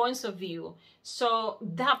points of view. So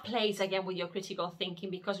that plays again with your critical thinking,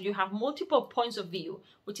 because you have multiple points of view,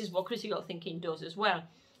 which is what critical thinking does as well.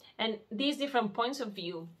 And these different points of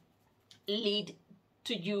view lead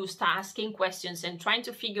to you start asking questions and trying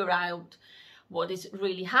to figure out what is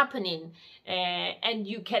really happening. And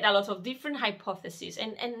you get a lot of different hypotheses.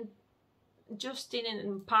 And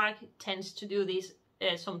Justin Park tends to do this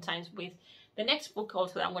sometimes with the next book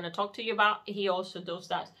also that I'm going to talk to you about. He also does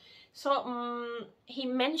that. So he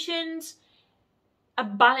mentions a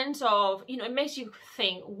balance of, it makes you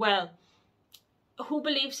think, well, who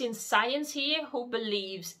believes in science here? Who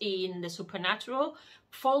believes in the supernatural?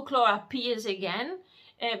 Folklore appears again.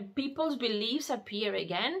 People's beliefs appear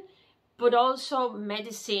again, but also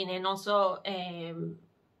medicine and also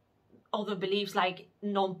other beliefs like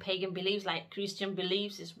non-pagan beliefs, like Christian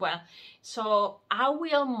beliefs as well. So are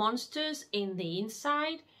we all monsters in the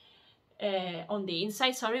inside? On the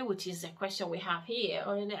inside, sorry, which is the question we have here,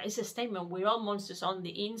 or it's a statement, we're all monsters on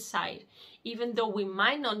the inside. Even though we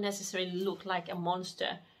might not necessarily look like a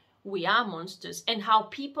monster, we are monsters. And how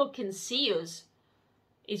people can see us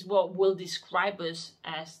is what will describe us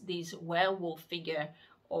as this werewolf figure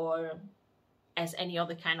or as any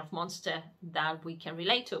other kind of monster that we can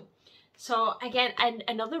relate to. So again,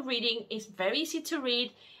 another reading is very easy to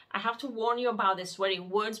read. I have to warn you about the swearing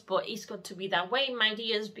words, but it's got to be that way, my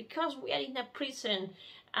dears, because we are in a prison,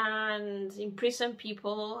 and in prison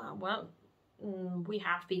people, well, we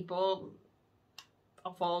have people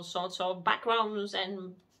of all sorts of backgrounds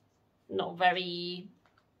and not very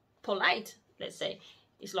polite, let's say.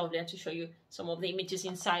 It's lovely to show you some of the images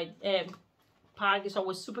inside. Park is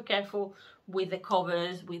always super careful with the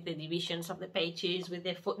covers, with the divisions of the pages, with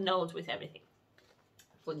the footnotes, with everything.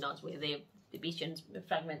 Footnotes with the divisions, the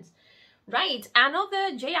fragments. Right,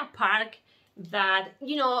 another J.R. Park that,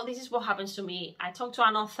 you know, this is what happens to me. I talk to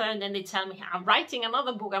an author and then they tell me I'm writing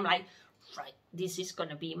another book. I'm like, right, this is going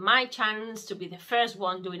to be my chance to be the first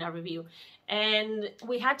one doing a review. And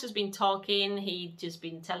we had just been talking. He'd just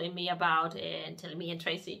been telling me about, telling me and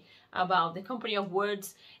Tracy about the Company of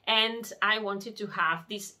Words. And I wanted to have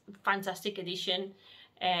this fantastic edition.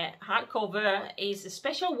 Hardcover is a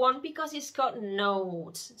special one because it's got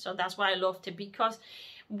notes. So that's why I loved it, because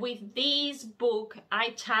with this book,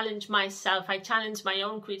 I challenge myself. I challenge my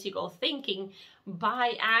own critical thinking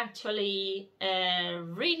by actually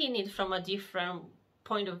reading it from a different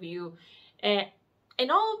point of view. And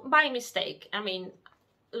all by mistake. I mean,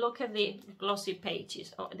 look at the glossy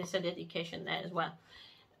pages. Oh, there's a dedication there as well.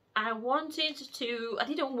 I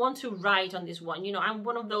didn't want to write on this one. You know, I'm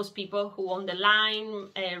one of those people who on the line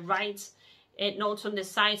writes notes on the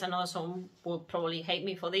sides. I know some will probably hate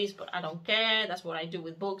me for this, but I don't care. That's what I do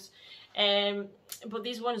with books. But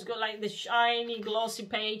this one's got like the shiny glossy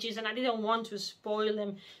pages and I didn't want to spoil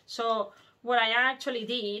them. So what I actually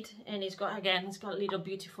did, and it's got little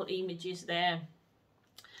beautiful images there.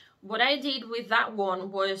 What I did with that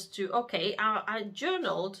one was to, I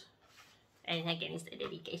journaled, and again, it's the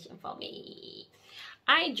dedication for me.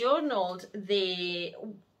 I journaled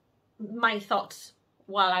my thoughts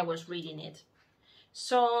while I was reading it.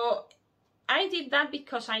 So I did that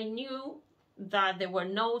because I knew that there were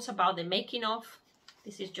notes about the making of.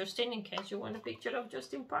 This is Justin, in case you want a picture of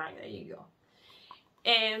Justin Park. There you go.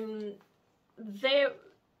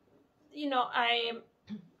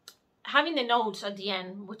 Having the notes at the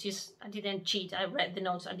end, which is, I didn't cheat, I read the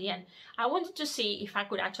notes at the end. I wanted to see if I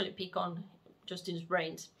could actually pick on Justin's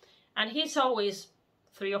brains. And he's always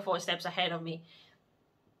 3 or 4 steps ahead of me.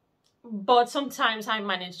 But sometimes I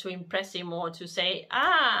manage to impress him or to say,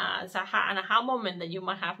 it's an aha moment that you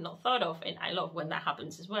might have not thought of. And I love when that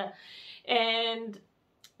happens as well. And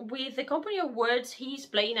with the Company of Words, he's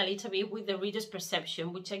playing a little bit with the reader's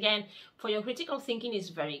perception, which again, for your critical thinking is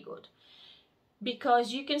very good.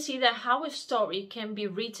 Because you can see that how a story can be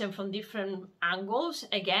written from different angles.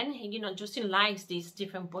 Again, you know, Justin likes these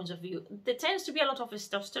different points of view. There tends to be a lot of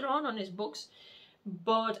testosterone on his books,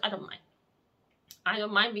 but I don't mind. I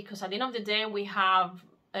don't mind because at the end of the day, we have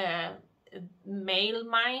male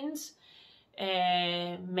minds,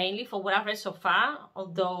 mainly for what I've read so far,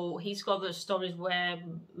 although he's got the stories where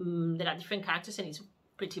there are different characters and it's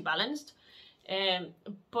pretty balanced.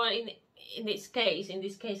 But in this case and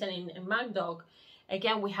in Mad Dog,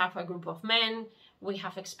 again, we have a group of men, we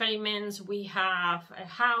have experiments, we have a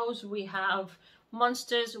house, we have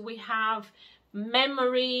monsters, we have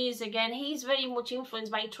memories. Again, he's very much influenced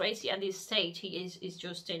by Tracy at this stage. He is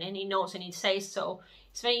Justin, and he knows and he says so.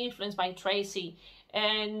 He's very influenced by Tracy,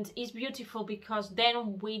 and it's beautiful because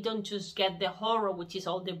then we don't just get the horror, which is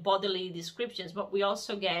all the bodily descriptions, but we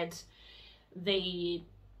also get the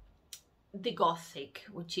Gothic,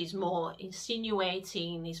 which is more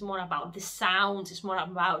insinuating, it's more about the sounds, it's more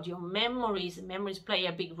about your memories. The memories play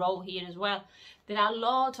a big role here as well. There are a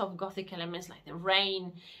lot of Gothic elements like the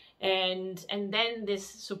rain, and then this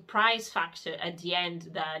surprise factor at the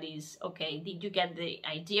end that is, okay, did you get the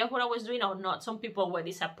idea of what I was doing or not? Some people were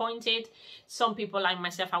disappointed, some people like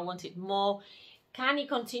myself, I wanted more. Can he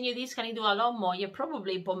continue this? Can he do a lot more? Yeah,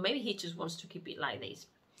 probably, but maybe he just wants to keep it like this.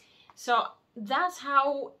 So that's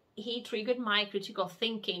how he triggered my critical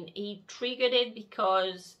thinking. He triggered it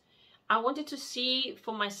because I wanted to see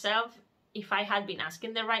for myself if I had been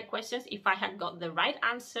asking the right questions, if I had got the right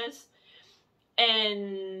answers,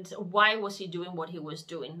 and why was he doing what he was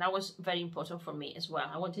doing. That was very important for me as well.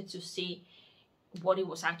 I wanted to see what he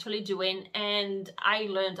was actually doing, and I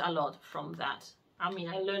learned a lot from that. I mean,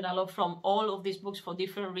 I learned a lot from all of these books for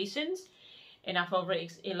different reasons, and I've already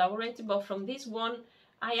elaborated, but from this one,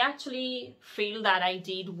 I actually feel that I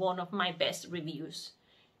did one of my best reviews,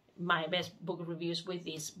 my best book reviews with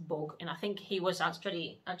this book, and I think he was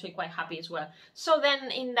actually quite happy as well. So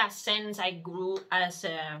then in that sense, I grew as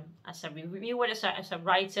a reviewer, as a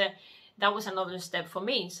writer, that was another step for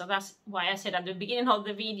me. So that's why I said at the beginning of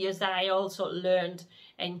the videos that I also learned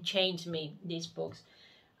and changed me these books.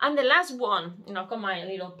 And the last one, you know, I've got my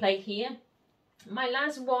little plate here. My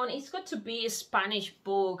last one, it's got to be a Spanish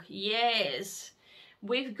book. Yes,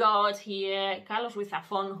 we've got here Carlos Ruiz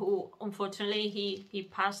Zafón, who unfortunately he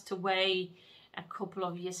passed away a couple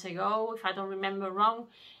of years ago, if I don't remember wrong.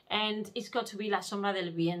 And it's got to be La Sombra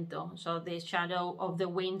del Viento, so the shadow of the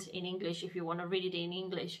wind in English, if you want to read it in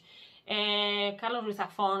English. Carlos Ruiz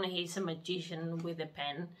Zafón, he's a magician with a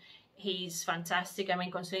pen. He's fantastic. I mean,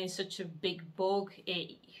 considering it's such a big book,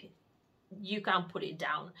 you can't put it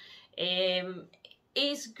down.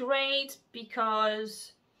 It's great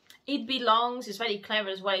because it belongs, it's very clever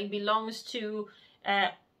as well, it belongs to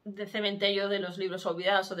the Cementerio de los Libros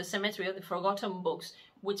Olvidados, so the cemetery of the forgotten books,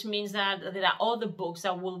 which means that there are other books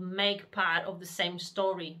that will make part of the same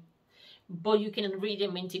story, but you can read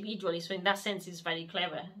them individually, so in that sense it's very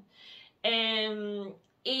clever.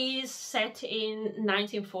 Is set in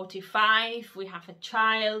 1945. We have a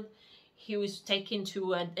child who is taken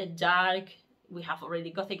to a dark, we have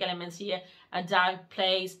already Gothic elements here, a dark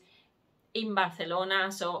place in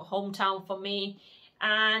Barcelona, so hometown for me.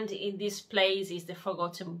 And in this place is the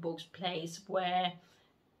forgotten books place, where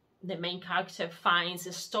the main character finds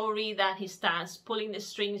a story that he starts pulling the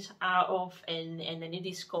strings out of, and then he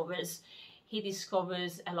discovers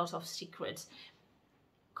a lot of secrets.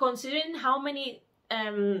 Considering how many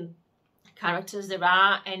characters there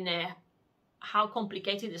are and how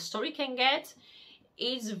complicated the story can get,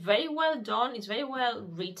 it's very well done, it's very well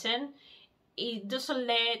written. It doesn't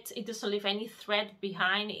leave any thread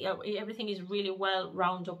behind. Everything is really well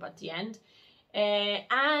rounded up at the end.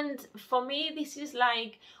 And for me, this is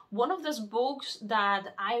like one of those books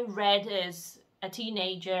that I read as a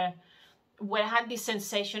teenager, where I had this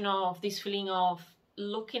sensation of, this feeling of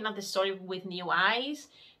looking at the story with new eyes,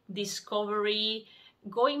 discovery,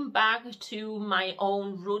 going back to my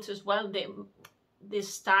own roots as well, the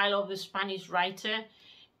style of the Spanish writer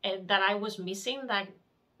that I was missing. Like,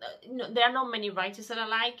 there are not many writers that I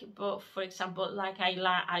like, but for example, like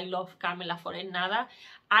I love Carmen Laforet-Nada.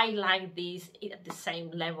 I like this at the same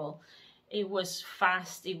level. It was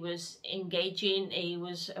fast, it was engaging, it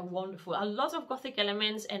was wonderful. A lot of Gothic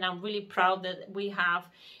elements, and I'm really proud that we have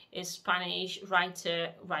a Spanish writer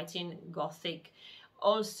writing Gothic.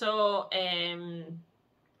 Also,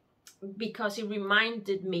 because it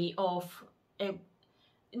reminded me of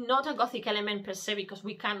not a Gothic element per se, because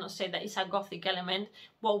we cannot say that it's a Gothic element.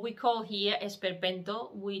 What we call here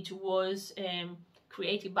Esperpento, which was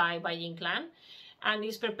created by Valle Inclán. And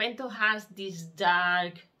Esperpento has this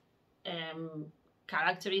dark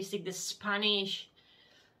characteristic, the Spanish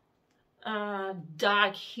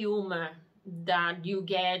dark humor that you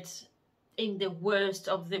get in the worst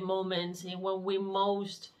of the moments, and when we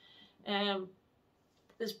most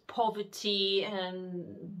there's poverty,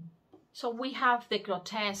 and so we have the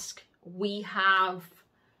grotesque, we have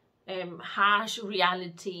harsh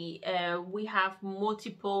reality, we have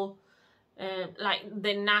multiple like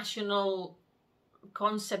the national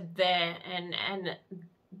concept there, and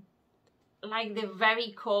like the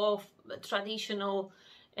very core of traditional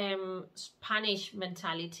Spanish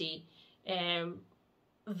mentality,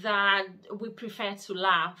 that we prefer to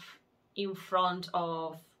laugh in front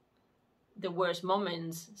of the worst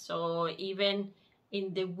moments. So even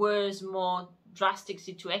in the worst, more drastic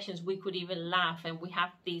situations, we could even laugh, and we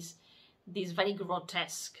have these very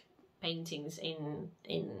grotesque paintings in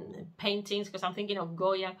paintings, because I'm thinking of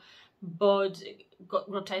Goya, but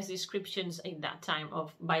grotesque descriptions in that time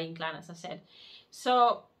of Valle Inclán, as I said.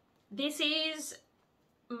 So this is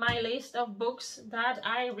my list of books that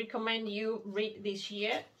I recommend you read this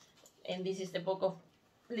year, and this is the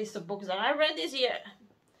list of books that I read this year.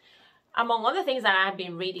 Among other things that I've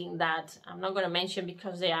been reading that I'm not going to mention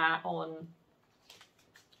because they are on,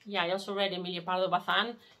 yeah, I also read Emilio Pardo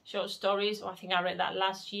Bazán, short stories. I think I read that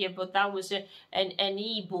last year, but that was an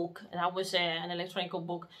e-book, that was an electronic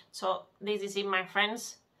book. So this is it, my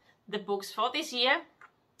friends, the books for this year.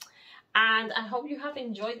 And I hope you have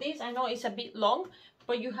enjoyed this. I know it's a bit long,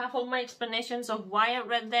 but you have all my explanations of why I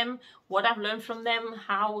read them, what I've learned from them,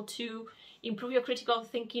 how to improve your critical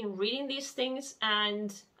thinking reading these things,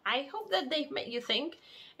 and I hope that they've made you think,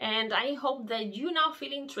 and I hope that you now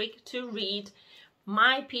feel intrigued to read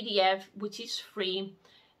my PDF, which is free,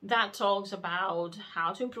 that talks about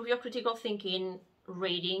how to improve your critical thinking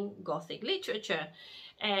reading Gothic literature.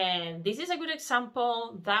 And this is a good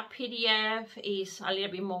example. That PDF is a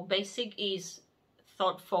little bit more basic, is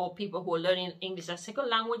thought for people who are learning English as a second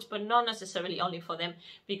language, but not necessarily only for them,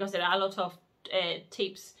 because there are a lot of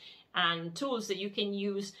tips and tools that you can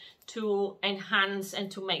use to enhance and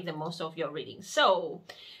to make the most of your reading. So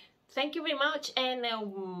thank you very much, and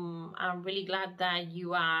I'm really glad that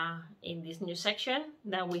you are in this new section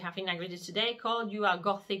that we have inaugurated today called You Are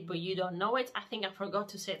Gothic But You Don't Know It. I think I forgot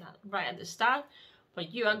to say that right at the start,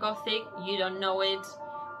 but you are Gothic, you don't know it.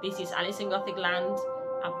 This is Alice in Gothic Land,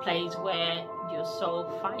 a place where your soul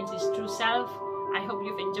finds its true self. I hope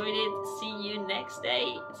you've enjoyed it. See you next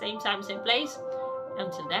day, same time, same place.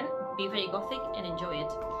 Until then, be very Gothic and enjoy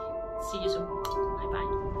it. See you soon. Bye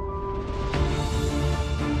bye.